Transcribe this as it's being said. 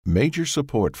Major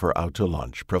support for Out to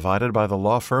Lunch provided by the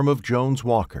law firm of Jones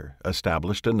Walker,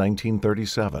 established in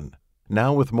 1937,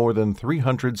 now with more than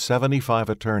 375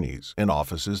 attorneys in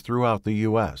offices throughout the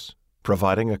U.S.,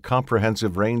 providing a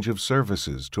comprehensive range of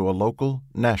services to a local,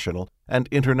 national, and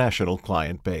international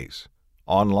client base.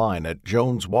 Online at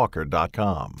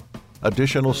joneswalker.com.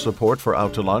 Additional support for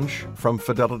Out to Lunch from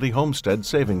Fidelity Homestead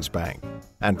Savings Bank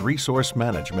and Resource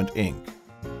Management, Inc.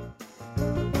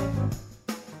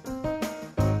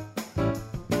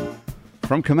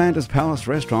 From Commander's Palace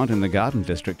Restaurant in the Garden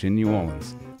District in New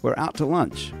Orleans, we're out to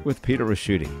lunch with Peter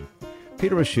Ricchiuti.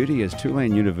 Peter Ricchiuti is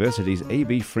Tulane University's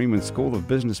A.B. Freeman School of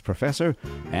Business professor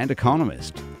and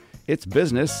economist. It's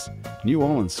business, New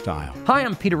Orleans style. Hi,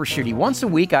 I'm Peter Ricchiuti. Once a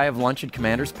week, I have lunch at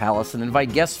Commander's Palace and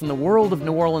invite guests from the world of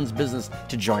New Orleans business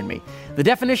to join me. The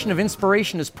definition of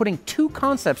inspiration is putting two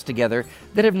concepts together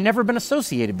that have never been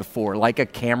associated before, like a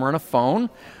camera and a phone,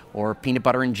 or peanut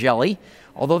butter and jelly.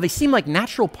 Although they seem like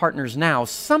natural partners now,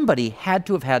 somebody had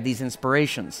to have had these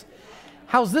inspirations.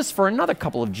 How's this for another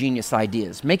couple of genius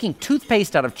ideas? Making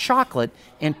toothpaste out of chocolate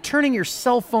and turning your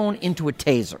cell phone into a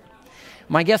taser.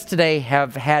 My guests today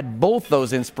have had both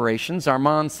those inspirations.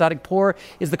 Armand Sadegpour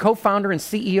is the co-founder and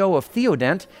CEO of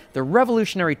Theodent, the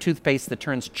revolutionary toothpaste that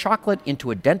turns chocolate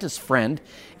into a dentist's friend,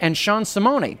 and Sean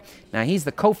Simone. Now, he's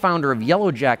the co-founder of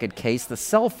Yellow Jacket Case, the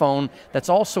cell phone that's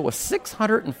also a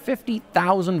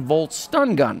 650,000-volt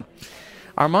stun gun.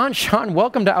 Armand, Sean,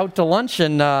 welcome to Out to Lunch,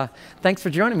 and thanks for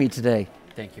joining me today.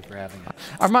 Thank you for having us.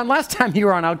 Armand, last time you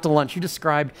were on Out to Lunch, you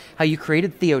described how you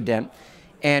created Theodent.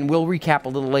 And we'll recap a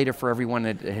little later for everyone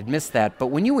that had missed that. But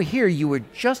when you were here, you were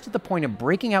just at the point of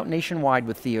breaking out nationwide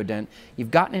with Theodent. You've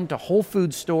gotten into Whole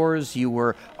Foods stores. You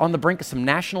were on the brink of some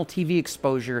national TV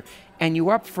exposure. And you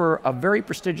were up for a very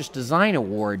prestigious design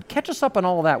award. Catch us up on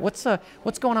all of that. What's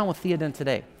going on with Theodent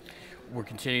today? We're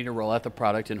continuing to roll out the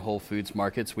product in Whole Foods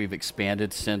markets. We've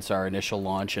expanded since our initial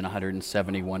launch in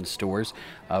 171 stores.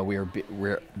 We're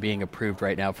being approved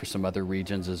right now for some other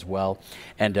regions as well.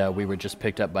 And we were just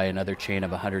picked up by another chain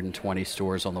of 120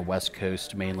 stores on the West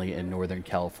Coast, mainly in Northern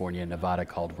California and Nevada,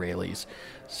 called Raley's.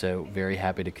 So very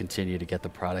happy to continue to get the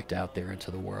product out there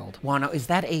into the world. Wow, now is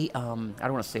that a, I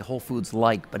don't want to say Whole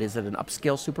Foods-like, but is it an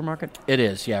upscale supermarket? It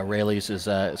is, yeah. Raley's is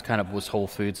was Whole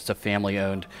Foods. It's a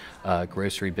family-owned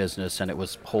grocery business, and it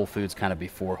was Whole Foods kind of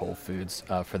before Whole Foods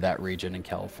for that region in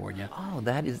California. Oh,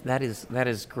 that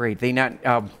is great. They not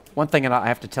one thing that I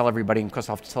have to tell everybody, and of course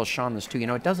I'll have to tell Sean this too. You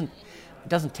know, it doesn't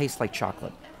taste like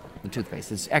chocolate. The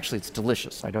toothpaste. It's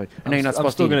delicious. I know you're not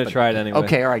supposed to. I'm still going to try it anyway.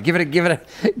 Okay, all right. Give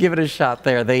it a shot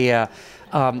there.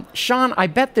 Sean, I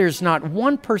bet there's not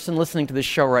one person listening to this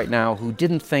show right now who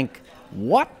didn't think,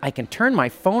 what? I can turn my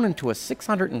phone into a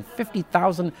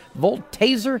 650,000 volt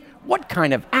taser? What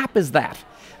kind of app is that?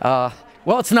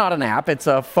 Well, it's not an app. It's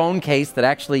a phone case that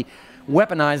actually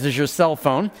weaponizes your cell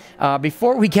phone.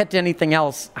 Before we get to anything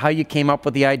else, how you came up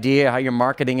with the idea, how you're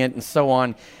marketing it, and so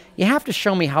on, you have to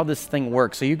show me how this thing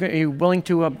works. Are you willing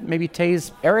to maybe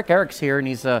tase Eric? Eric's here, and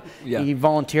he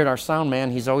volunteered, our sound man.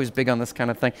 He's always big on this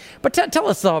kind of thing. But tell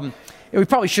us, we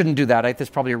probably shouldn't do that. There's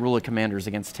probably a rule of Commanders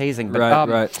against tasing. But,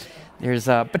 right.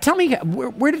 But tell me,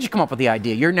 where did you come up with the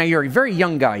idea? You're a very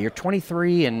young guy. You're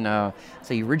 23, and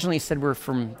so you originally said we're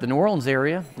from the New Orleans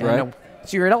area. Right.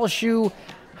 So you're at LSU.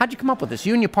 How'd you come up with this?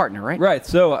 You and your partner, right? Right.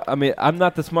 So, I mean, I'm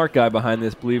not the smart guy behind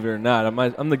this, believe it or not.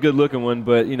 I'm the good-looking one,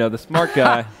 but, the smart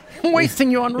guy. I'm wasting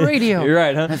you on radio. You're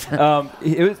right, huh?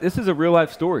 This is a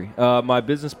real-life story. My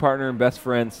business partner and best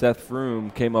friend, Seth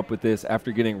Froome, came up with this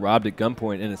after getting robbed at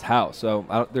gunpoint in his house.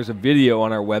 So there's a video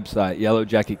on our website,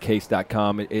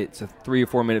 yellowjacketcase.com. It's a 3 or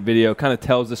 4 minute video, kind of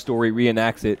tells the story,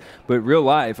 reenacts it. But real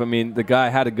life, I mean, the guy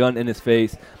had a gun in his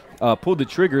face. Pulled the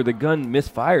trigger, the gun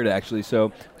misfired actually.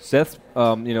 So Seth's,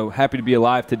 happy to be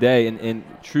alive today, and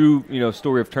true,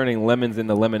 story of turning lemons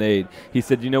into lemonade. He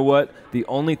said, you know what? The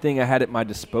only thing I had at my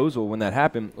disposal when that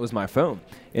happened was my phone.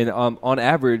 And on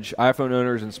average, iPhone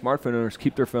owners and smartphone owners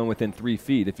keep their phone within 3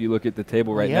 feet. If you look at the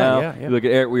table now, you look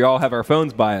at Eric, we all have our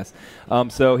phones by us.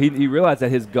 So he realized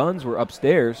that his guns were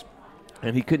upstairs,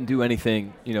 and he couldn't do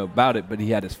anything, about it, but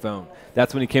he had his phone.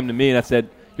 That's when he came to me, and I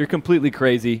said, you're completely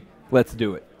crazy. Let's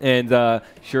do it. And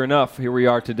sure enough, here we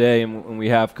are today, and we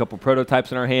have a couple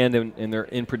prototypes in our hand, and they're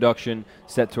in production,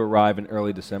 set to arrive in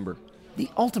early December. The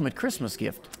ultimate Christmas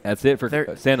gift. That's it for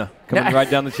Santa, coming right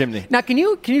down the chimney. Now, can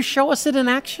you show us it in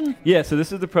action? Yeah, so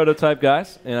this is the prototype,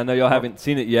 guys, and I know y'all haven't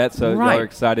seen it yet, so y'all are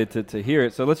excited to hear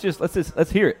it. So let's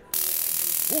hear it.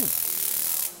 Ooh.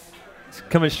 It's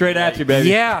coming straight at you, baby.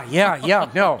 Yeah.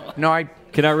 No, I.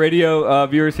 Can our radio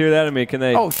viewers hear that? I mean, can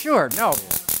they? Oh, sure. No.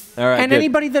 All right, And good.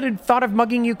 anybody that had thought of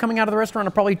mugging you coming out of the restaurant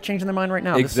are probably changing their mind right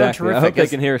now. This is so Exactly. terrific. I hope they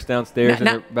It's- can hear us downstairs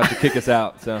Now- and they're about to kick us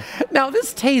out. So Now,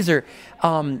 this taser,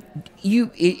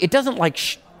 it doesn't like.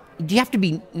 Do you have to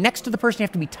be next to the person? You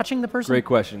have to be touching the person? great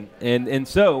question. And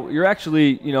so you're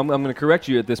actually, I'm going to correct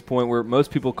you at this point where most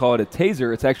people call it a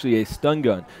taser. It's actually a stun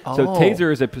gun. So Oh.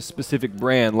 taser is a specific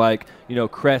brand, like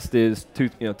Crest is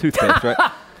toothpaste, right?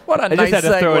 What a I nice just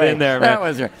had to throw it segue. in there, man. That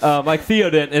was right. Like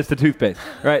Theodent is the toothpaste,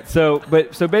 right? So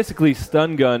basically,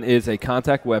 stun gun is a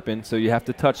contact weapon, so you have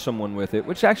to touch someone with it,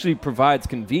 which actually provides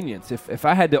convenience. If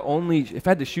I had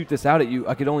to shoot this out at you,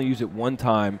 I could only use it one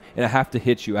time, and I have to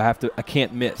hit you. I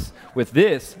can't miss. With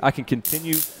this, I can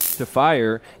continue to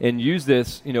fire and use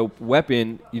this,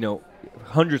 weapon,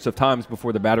 hundreds of times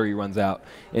before the battery runs out.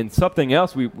 And something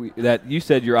else that you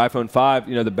said your iPhone 5,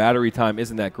 the battery time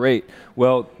isn't that great.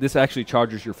 Well, this actually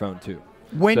charges your phone too.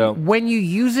 When you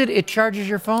use it, it charges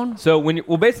your phone? So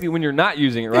basically when you're not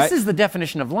using it, right? This is the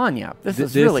definition of lanyap. This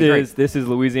is really great. This is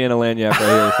Louisiana lanyap right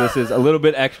here. So this is a little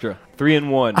bit extra.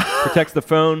 3-in-1. Protects the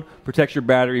phone, protects your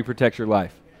battery, protects your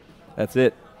life. That's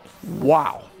it.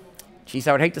 Wow. Jeez,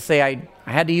 I would hate to say I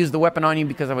had to use the weapon on you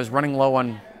because I was running low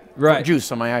on Right. juice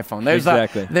on my iPhone.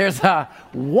 Exactly.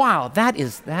 Wow, that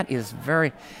is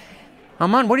very.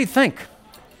 Aman, what do you think?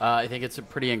 I think it's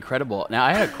pretty incredible. Now,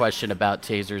 I had a question about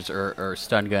tasers or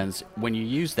stun guns. When you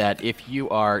use that, if you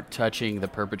are touching the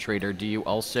perpetrator, do you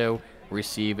also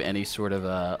receive any sort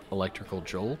of electrical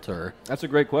jolt, or? That's a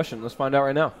great question. Let's find out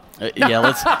right now. Yeah,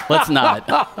 let's not.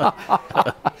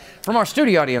 From our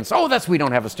studio audience. Oh, we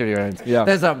don't have a studio audience. Yeah.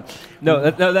 There's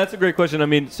No, that's a great question. I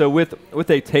mean, so with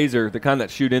a taser, the kind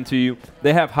that shoot into you,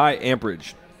 they have high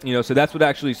amperage. So that's what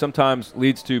actually sometimes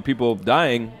leads to people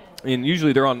dying. And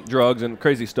usually they're on drugs and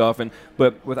crazy stuff.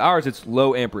 But with ours, it's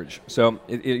low amperage. So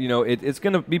it's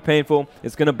going to be painful.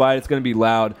 It's going to bite. It's going to be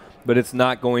loud. But it's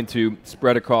not going to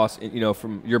spread across,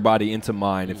 from your body into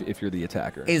mine if you're the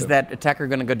attacker. Is that attacker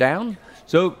going to go down?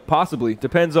 So possibly.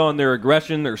 Depends on their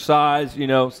aggression, their size,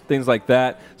 things like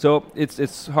that. So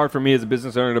it's hard for me as a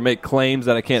business owner to make claims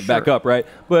that I can't back up, right?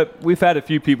 But we've had a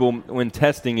few people when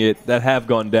testing it that have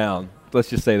gone down. Let's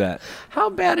just say that.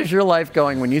 How bad is your life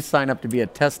going when you sign up to be a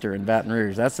tester in Baton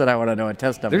Rouge? That's what I want to know, a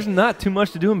test dummy. There's not too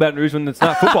much to do in Baton Rouge when it's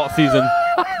not football season.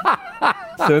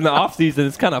 So in the off season,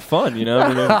 it's kind of fun,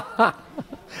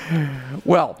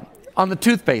 Well, on the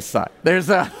toothpaste side, there's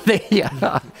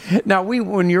now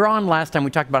when you're on last time, we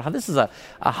talked about how this is a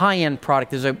high-end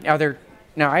product.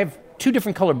 Now I have two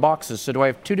different colored boxes, so do I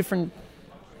have two different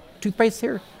toothpastes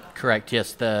here? Correct.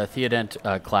 Yes, the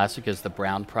Theodent Classic is the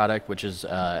brown product, which is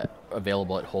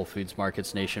available at Whole Foods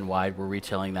markets nationwide. We're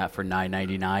retailing that for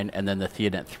 $9.99, and then the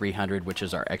Theodent 300, which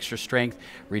is our extra strength,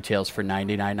 retails for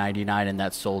 $99.99, and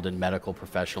that's sold in medical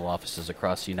professional offices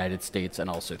across the United States and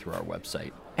also through our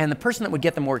website. And the person that would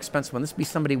get the more expensive one, this would be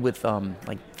somebody with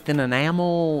like thin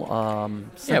enamel,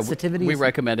 sensitivity. We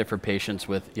recommend it for patients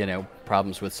with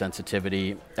problems with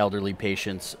sensitivity, elderly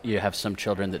patients. You have some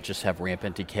children that just have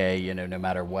rampant decay. No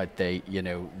matter what the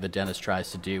dentist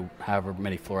tries to do, however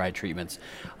many fluoride treatments,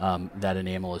 that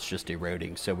enamel is just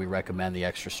eroding. So we recommend the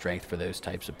extra strength for those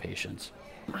types of patients.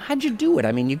 How'd you do it?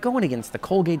 I mean, you're going against the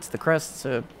Colgates, the Crests,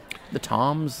 the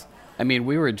Toms. I mean,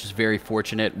 we were just very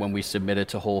fortunate when we submitted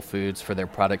to Whole Foods for their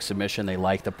product submission. They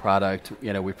liked the product.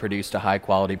 We produced a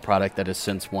high-quality product that has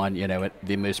since won,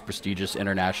 the most prestigious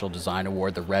international design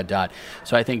award, the Red Dot.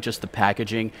 So I think just the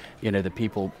packaging, the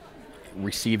people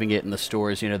receiving it in the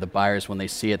stores, the buyers, when they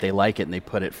see it, they like it and they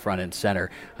put it front and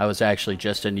center. I was actually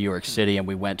just in New York City, and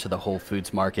we went to the Whole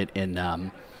Foods market in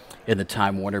the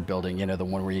Time Warner building, the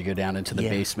one where you go down into the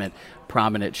basement,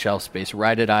 prominent shelf space,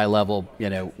 right at eye level,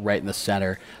 right in the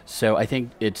center. So I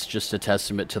think it's just a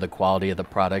testament to the quality of the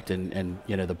product and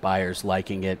the buyers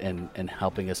liking it and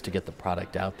helping us to get the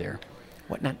product out there.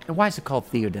 Why is it called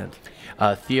Theodent?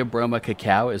 Theobroma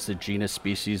cacao is the genus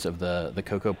species of the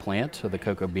cocoa plant, or the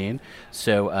cocoa bean.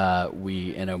 So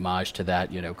we, in homage to that,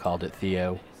 called it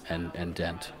Theo and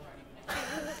Dent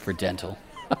for dental.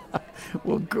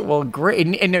 Well, great.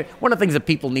 And one of the things that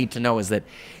people need to know is that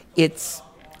it's,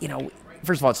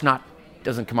 first of all,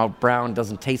 doesn't come out brown,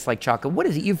 doesn't taste like chocolate. What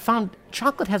is it? You've found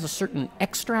chocolate has a certain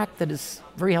extract that is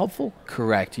very helpful?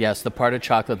 Correct, yes. The part of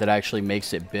chocolate that actually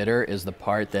makes it bitter is the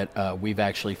part that we've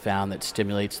actually found that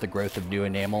stimulates the growth of new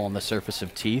enamel on the surface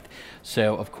of teeth.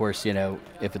 So, of course,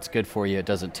 if it's good for you, it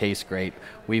doesn't taste great.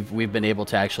 We've been able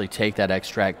to actually take that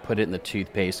extract, put it in the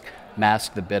toothpaste,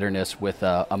 mask the bitterness with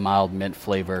a mild mint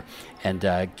flavor,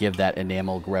 and give that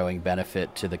enamel growing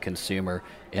benefit to the consumer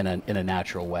in a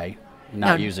natural way.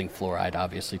 not using fluoride,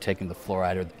 obviously taking the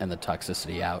fluoride and the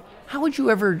toxicity out. How would you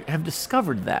ever have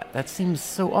discovered that? That seems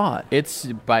so odd. It's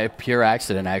by a pure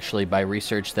accident, actually, by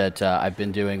research that I've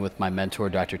been doing with my mentor,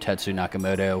 Dr. Tetsu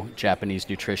Nakamoto, Japanese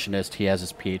nutritionist. He has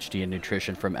his PhD in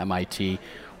nutrition from MIT.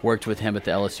 Worked with him at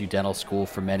the LSU Dental School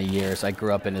for many years. I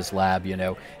grew up in his lab,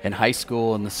 in high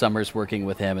school, in the summers working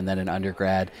with him, and then in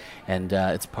undergrad. And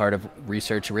it's part of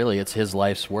research, really. It's his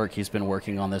life's work. He's been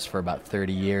working on this for about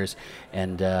 30 years,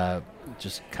 and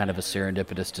just kind of a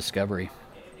serendipitous discovery.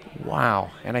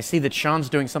 Wow. And I see that Sean's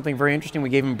doing something very interesting. We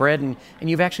gave him bread, and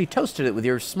you've actually toasted it with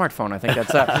your smartphone. I think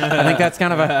that's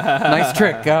kind of a nice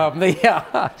trick.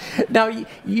 Yeah. Now,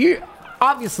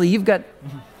 you've got...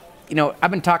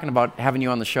 I've been talking about having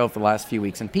you on the show for the last few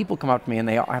weeks, and people come up to me and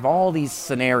they have all these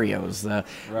scenarios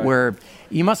where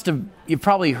you've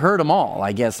probably heard them all,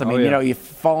 I guess. I mean, you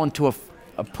fall into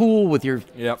a pool with your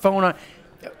phone on.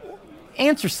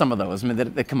 Answer some of those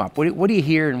that come up. What do you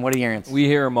hear and what are your answers? We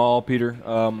hear them all, Peter.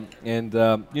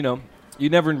 You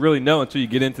never really know until you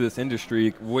get into this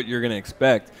industry what you're going to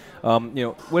expect.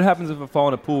 What happens if I fall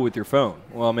in a pool with your phone?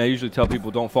 Well, I usually tell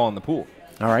people don't fall in the pool.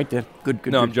 All right, then. Good.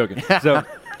 No, I'm joking. So...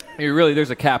 there's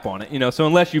a cap on it, so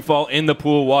unless you fall in the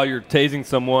pool while you're tasing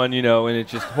someone, and it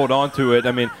just hold on to it.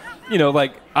 I mean,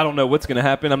 I don't know what's going to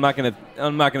happen. I'm not going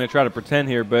to try to pretend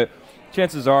here, but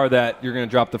chances are that you're going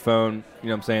to drop the phone. You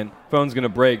know what I'm saying? Phone's going to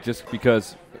break just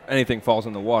because anything falls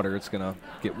in the water. It's going to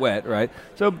get wet, right?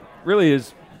 So really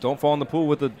don't fall in the pool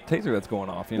with the taser that's going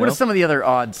off. What are some of the other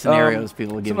odd scenarios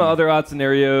people give you? Some of the other odd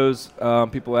scenarios,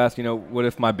 people ask, what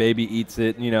if my baby eats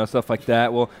it, stuff like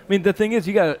that. Well, I mean, the thing is,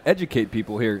 you got to educate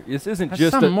people here. This isn't that's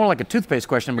just more like a toothpaste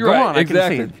question, but go on,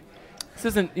 exactly. I can see it. This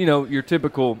isn't, your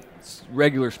typical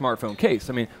regular smartphone case.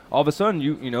 I mean, all of a sudden,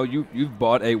 you've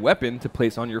bought a weapon to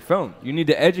place on your phone. You need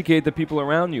to educate the people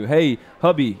around you. Hey,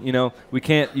 hubby, you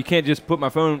can't just put my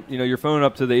phone, your phone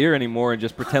up to the ear anymore and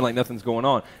just pretend like nothing's going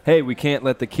on. Hey, we can't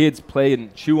let the kids play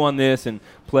and chew on this and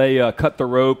play cut the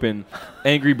rope and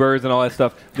Angry Birds and all that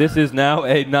stuff. This is now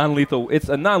a non-lethal. It's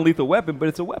a non-lethal weapon, but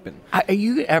it's a weapon.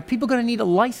 Are people going to need a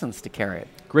license to carry it?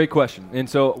 Great question. And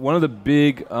so one of the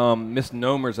big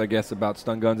misnomers, I guess, about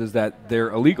stun guns is that they're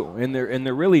illegal, and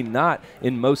they're really not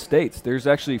in most states. There's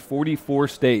actually 44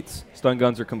 states stun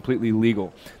guns are completely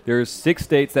legal. There's 6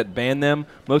 states that ban them.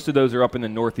 Most of those are up in the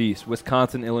Northeast: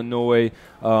 Wisconsin, Illinois,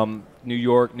 New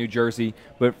York, New Jersey.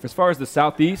 But as far as the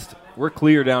Southeast, we're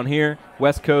clear down here.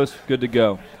 West Coast, good to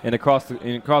go. And across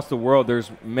the world,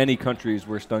 there's many countries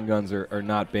where stun guns are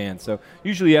not banned. So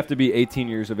usually you have to be 18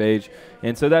 years of age.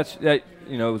 And so that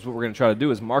is what we're going to try to do,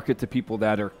 is market to people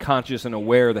that are conscious and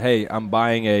aware that, hey, I'm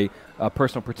buying a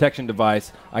personal protection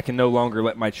device. I can no longer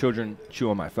let my children chew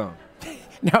on my phone.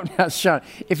 Now, Sean,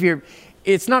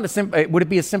 it's not as simple. Would it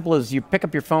be as simple as you pick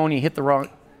up your phone,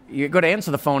 you go to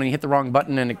answer the phone and you hit the wrong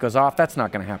button and it goes off? That's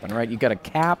not going to happen, right? You got a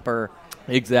cap or...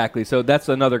 Exactly. So that's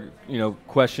another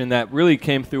question that really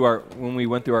came through when we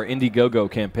went through our Indiegogo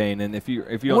campaign. And if you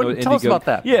don't know Indiegogo, tell us about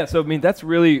that. Yeah. So that's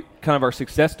really kind of our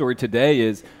success story today.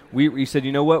 Is we said,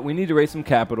 you know what, we need to raise some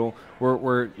capital.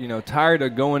 We're tired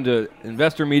of going to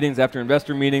investor meetings after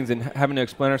investor meetings and having to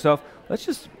explain ourselves. Let's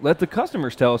just let the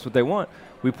customers tell us what they want.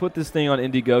 We put this thing on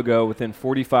Indiegogo. Within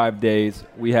 45 days,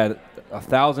 we had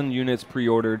 1,000 units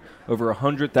pre-ordered, over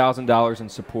 $100,000 in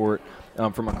support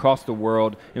from across the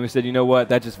world. And we said, you know what,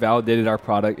 that just validated our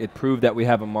product. It proved that we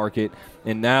have a market.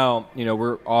 And now,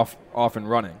 we're off and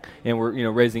running. And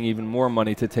we're raising even more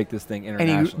money to take this thing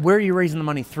internationally. And where are you raising the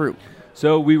money through?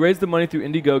 So we raised the money through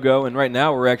Indiegogo, and right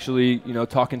now we're actually,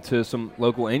 talking to some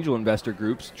local angel investor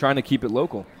groups, trying to keep it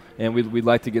local. And we'd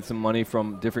like to get some money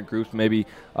from different groups, maybe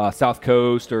South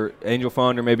Coast or Angel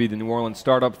Fund, or maybe the New Orleans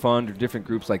Startup Fund, or different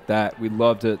groups like that. We'd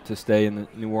love to stay in the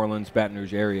New Orleans, Baton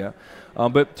Rouge area.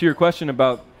 But to your question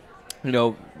about,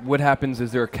 what happens,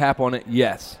 is there a cap on it?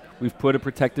 Yes. We've put a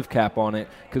protective cap on it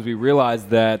because we realize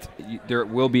that there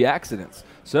will be accidents.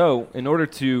 So in order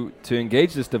to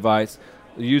engage this device,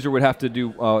 the user would have to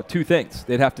do 2 things.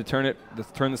 They'd have to turn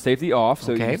the safety off.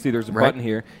 So you can see there's a button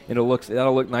here, and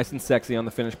that'll look nice and sexy on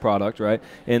the finished product, right?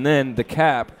 And then the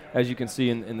cap, as you can see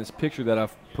in this picture that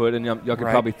I've put, and y'all could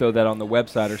probably throw that on the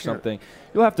website or something.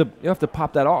 You'll have to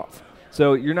pop that off.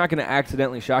 So you're not going to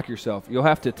accidentally shock yourself. You'll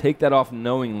have to take that off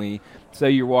knowingly.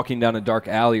 Say you're walking down a dark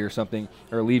alley or something,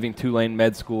 or leaving Tulane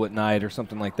Med School at night or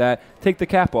something like that. Take the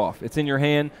cap off. It's in your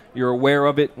hand. You're aware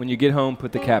of it. When you get home,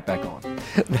 put the cap back on.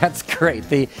 That's great.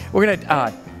 We're going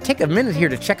to take a minute here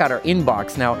to check out our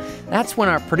inbox. Now, that's when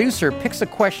our producer picks a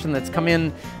question that's come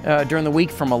in during the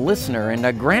week from a listener.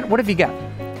 And Grant, what have you got?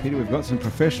 Peter, we've got some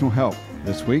professional help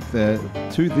this week.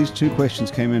 These 2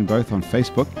 questions came in both on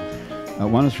Facebook.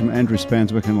 One is from Andrew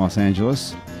Spanswick in Los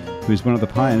Angeles. who's one of the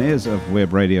pioneers of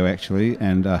web radio, actually,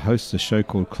 and hosts a show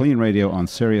called Clean Radio on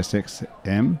Sirius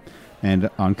XM and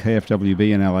on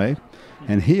KFWB in LA.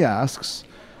 And he asks,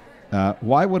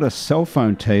 why would a cell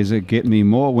phone taser get me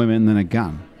more women than a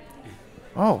gun?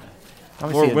 Oh.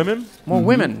 More women? More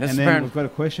women. This And is then we've got a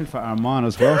question for Armand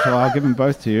as well, so I'll give them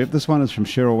both to you. This one is from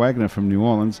Cheryl Wagner from New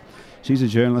Orleans. She's a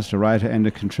journalist, a writer, and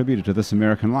a contributor to This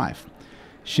American Life.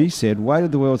 She said, why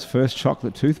did the world's first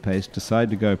chocolate toothpaste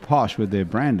decide to go posh with their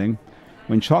branding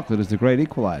when chocolate is the great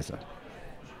equalizer?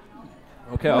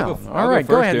 Okay, All I'll right,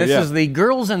 go go first ahead. here, This yeah. is the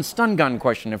girls and stun gun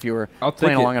question if you were I'll take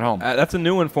playing it. along at home. That's a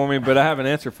new one for me, but I have an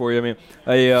answer for you. I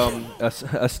mean,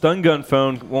 a stun gun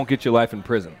phone won't get you life in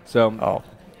prison. So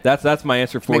that's my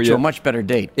answer for Makes you. you a much better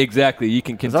date. Exactly. You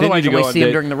can continue otherwise to you go only on see 'em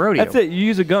dates. during the rodeo. That's it. You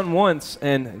use a gun once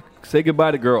and say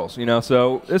goodbye to girls. You know,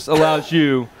 so this allows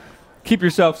you keep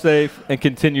yourself safe and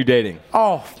continue dating.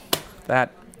 Oh,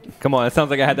 that. Come on, it sounds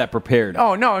like I had that prepared.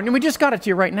 Oh, no, and we just got it to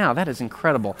you right now. That is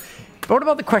incredible. But what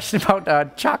about the question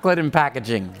about chocolate and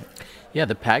packaging? Yeah,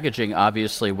 the packaging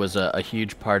obviously was a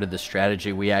huge part of the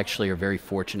strategy. We actually are very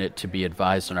fortunate to be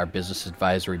advised on our business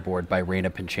advisory board by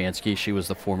Raina Pinchansky. She was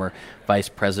the former vice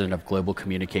president of global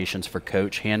communications for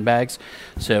Coach handbags.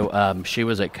 So she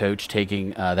was at Coach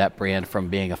taking that brand from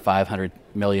being a $500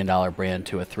 million brand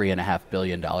to a $3.5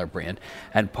 billion brand.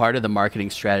 And part of the marketing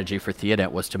strategy for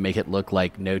Theodent was to make it look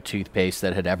like no toothpaste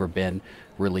that had ever been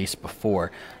released before.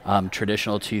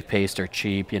 Traditional toothpaste are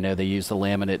cheap, they use the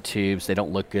laminate tubes, they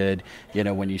don't look good,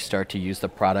 when you start to use the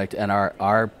product. And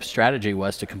our strategy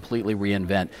was to completely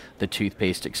reinvent the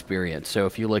toothpaste experience. So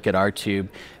if you look at our tube,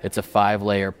 it's a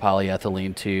 5-layer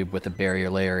polyethylene tube with a barrier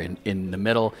layer in the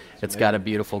middle. It's got a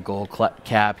beautiful gold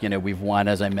cap. We've won,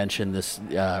 as I mentioned, this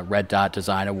Red Dot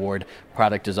Design Award,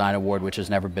 Product Design Award, which has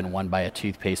never been won by a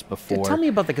toothpaste before. Tell me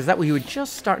about that, because we were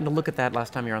just starting to look at that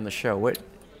last time you were on the show.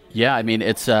 Yeah, I mean,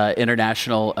 it's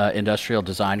international industrial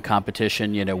design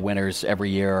competition. Winners every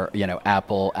year,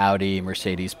 Apple, Audi,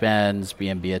 Mercedes-Benz,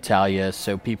 BMW Italia,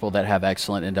 so people that have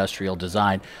excellent industrial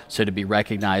design. So to be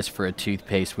recognized for a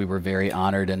toothpaste, we were very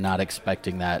honored and not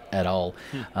expecting that at all.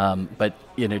 But,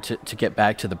 to get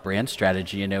back to the brand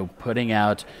strategy, putting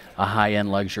out a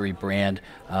high-end luxury brand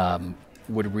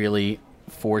would really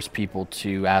force people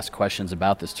to ask questions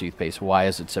about this toothpaste. Why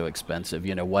is it so expensive?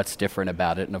 What's different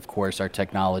about it? And of course, our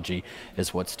technology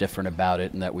is what's different about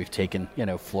it, and that we've taken,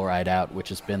 fluoride out, which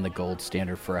has been the gold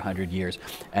standard for 100 years,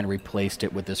 and replaced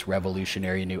it with this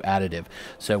revolutionary new additive.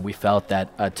 So we felt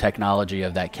that a technology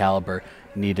of that caliber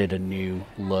needed a new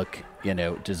look,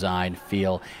 design,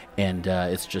 feel, and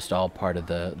it's just all part of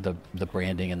the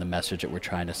branding and the message that we're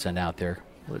trying to send out there.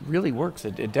 Well, it really works.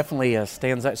 It definitely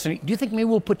stands out. So do you think maybe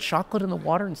we'll put chocolate in the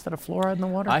water instead of fluoride in the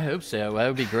water? I hope so. That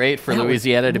would be great for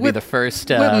Louisiana to be the first.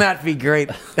 Wouldn't that be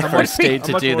great? First state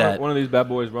to do that. One of these bad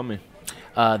boys run me?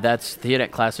 That's Theodent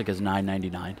Classic is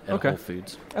 $9.99 at Whole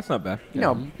Foods. That's not bad.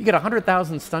 You get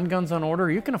 100,000 stun guns on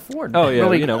order. You can afford. Oh yeah,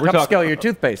 really we're talking upscale your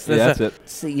toothpaste. Yeah, that's it.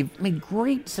 See, you've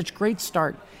made such great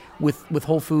start with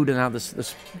Whole Food and now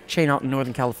this chain out in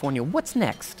Northern California. What's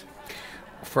next?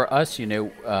 For us,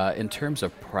 in terms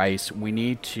of price, we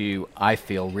need to, I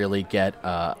feel, really get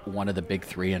one of the big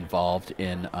three involved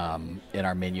in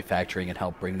our manufacturing and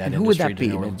help bring that and industry who would that to be?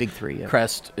 New Orleans. The big three. Yeah.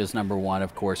 Crest is number one,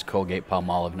 of course.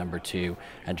 Colgate-Palmolive number 2,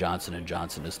 and Johnson &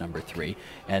 Johnson is number 3.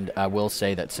 And I will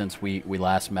say that since we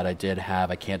last met,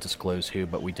 I can't disclose who,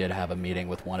 but we did have a meeting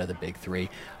with one of the big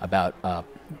three about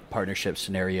partnership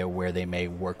scenario where they may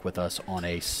work with us on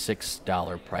a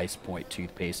 $6 price point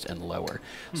toothpaste and lower.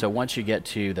 So once you get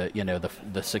to the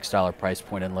 $6 price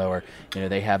point and lower,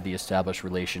 they have the established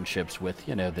relationships with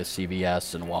the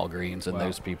CVS and Walgreens and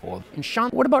those people. And Sean,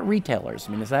 what about retailers?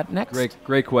 I mean, is that next?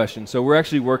 Great question. So we're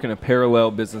actually working a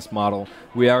parallel business model.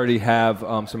 We already have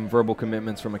some verbal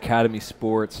commitments from Academy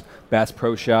Sports, Bass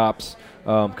Pro Shops,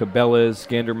 Cabela's,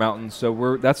 Gander Mountains.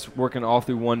 So that's working all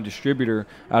through one distributor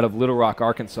out of Little Rock,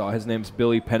 Arkansas. His name's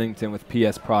Billy Pennington with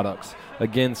PS Products.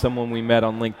 Again, someone we met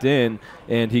on LinkedIn,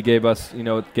 and he gave us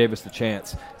the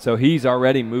chance. So he's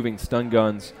already moving stun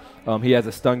guns. He has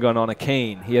a stun gun on a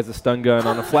cane. He has a stun gun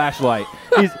on a flashlight.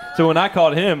 So when I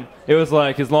called him, it was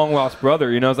like his long lost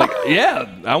brother. I was like, yeah,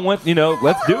 I want,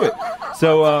 let's do it.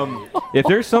 So if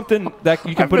there's something that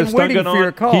you can put a stun gun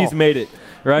on, he's made it.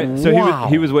 Right, so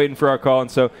he was waiting for our call,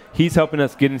 and so he's helping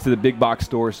us get into the big box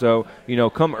store. So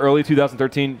come early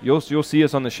 2013, you'll see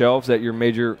us on the shelves at your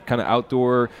major kind of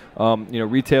outdoor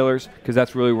retailers, because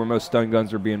that's really where most stun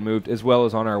guns are being moved, as well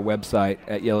as on our website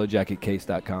at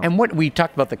yellowjacketcase.com. And what we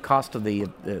talked about the cost of the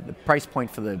price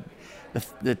point for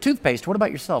the toothpaste. What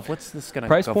about yourself? What's this going to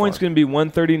Price point's going to be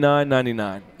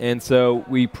 $139.99, and so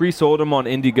we pre-sold them on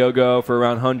Indiegogo for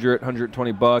around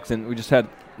 $120, and we just had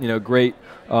great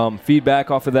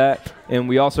feedback off of that. And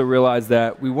we also realized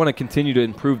that we want to continue to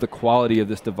improve the quality of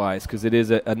this device because it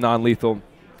is a non-lethal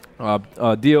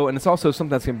deal, and it's also something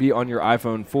that's going to be on your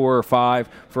iPhone 4 or 5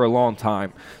 for a long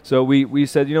time. So we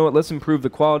said, you know what, let's improve the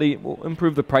quality, we'll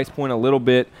improve the price point a little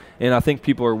bit, and I think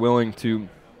people are willing to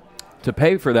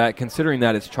pay for that, considering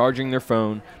that it's charging their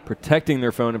phone, protecting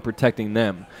their phone, and protecting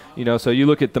them. So you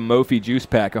look at the Mophie juice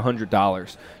pack,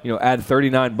 $100. Add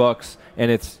 $39, and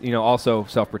it's also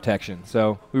self-protection.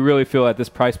 So we really feel at this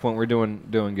price point we're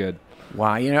doing good.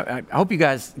 Wow, I hope you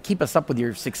guys keep us up with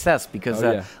your success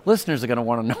because listeners are going to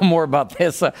want to know more about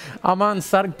this. Aman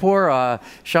Sadegpour,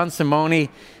 Sean Simoni.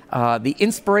 The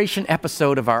inspiration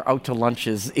episode of our Out to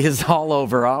Lunches is all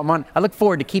over. I look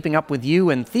forward to keeping up with you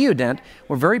and Theodent.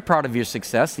 We're very proud of your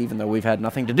success, even though we've had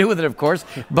nothing to do with it, of course.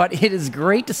 But it is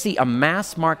great to see a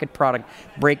mass market product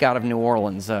break out of New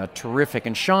Orleans. Terrific.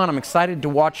 And Sean, I'm excited to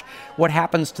watch what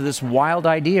happens to this wild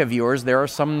idea of yours. There are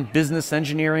some business,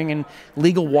 engineering, and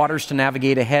legal waters to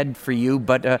navigate ahead for you,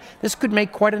 but this could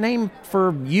make quite a name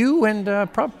for you and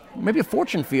maybe a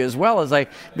fortune for you as well as I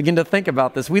begin to think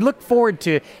about this. We look forward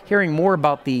to hearing more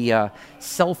about the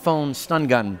cell phone stun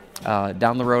gun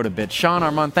down the road a bit. Sean,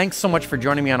 Armand, thanks so much for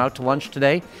joining me on Out to Lunch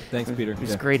today. Thanks, Peter. It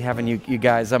was great having you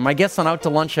guys. My guests on Out to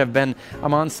Lunch have been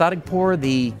Aman Sadegpour,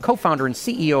 the co-founder and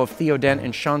CEO of Theodent,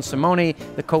 and Sean Simoni,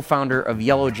 the co-founder of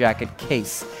Yellow Jacket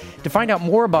Case. To find out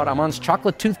more about Aman's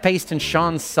chocolate toothpaste and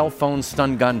Sean's cell phone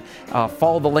stun gun,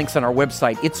 follow the links on our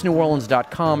website,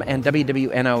 itsneworleans.com and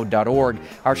wwno.org.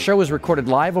 Our show is recorded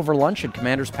live over lunch at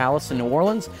Commander's Palace in New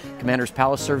Orleans. Commander's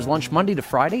Palace serves lunch Monday to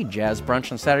Friday, jazz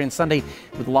brunch on Saturday and Sunday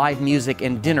with live music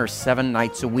and dinner 7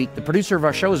 nights a week. The producer of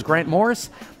our show is Grant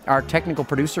Morris. Our technical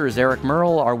producer is Eric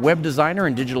Merle. Our web designer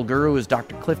and digital guru is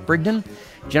Dr. Cliff Brigden.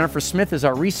 Jennifer Smith is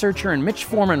our researcher, and Mitch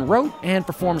Foreman wrote and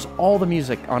performs all the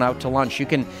music on Out to Lunch. You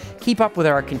can keep up with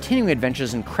our continuing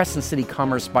adventures in Crescent City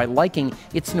commerce by liking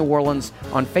It's New Orleans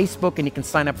on Facebook, and you can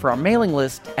sign up for our mailing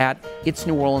list at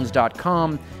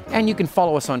itsneworleans.com, and you can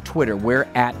follow us on Twitter. We're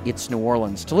at It's New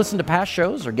Orleans. To listen to past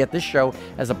shows or get this show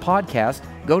as a podcast,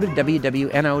 go to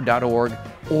wwno.org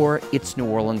or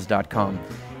itsneworleans.com.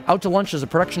 Out to Lunch is a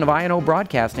production of INO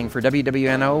Broadcasting for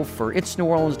WWNO, for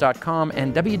itsneworleans.com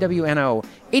and WWNO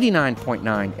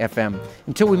 89.9 FM.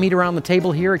 Until we meet around the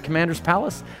table here at Commander's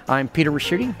Palace, I'm Peter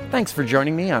Ricchiuti. Thanks for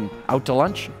joining me on Out to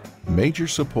Lunch. Major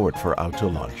support for Out to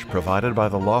Lunch provided by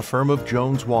the law firm of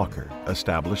Jones Walker,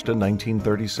 established in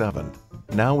 1937.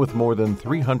 Now with more than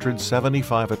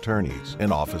 375 attorneys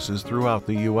in offices throughout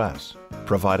the U.S.,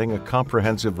 providing a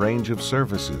comprehensive range of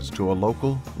services to a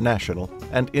local, national,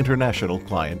 and international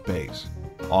client base.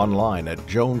 Online at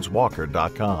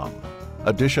joneswalker.com.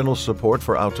 Additional support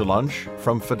for Out to Lunch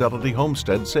from Fidelity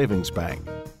Homestead Savings Bank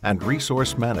and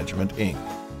Resource Management, Inc.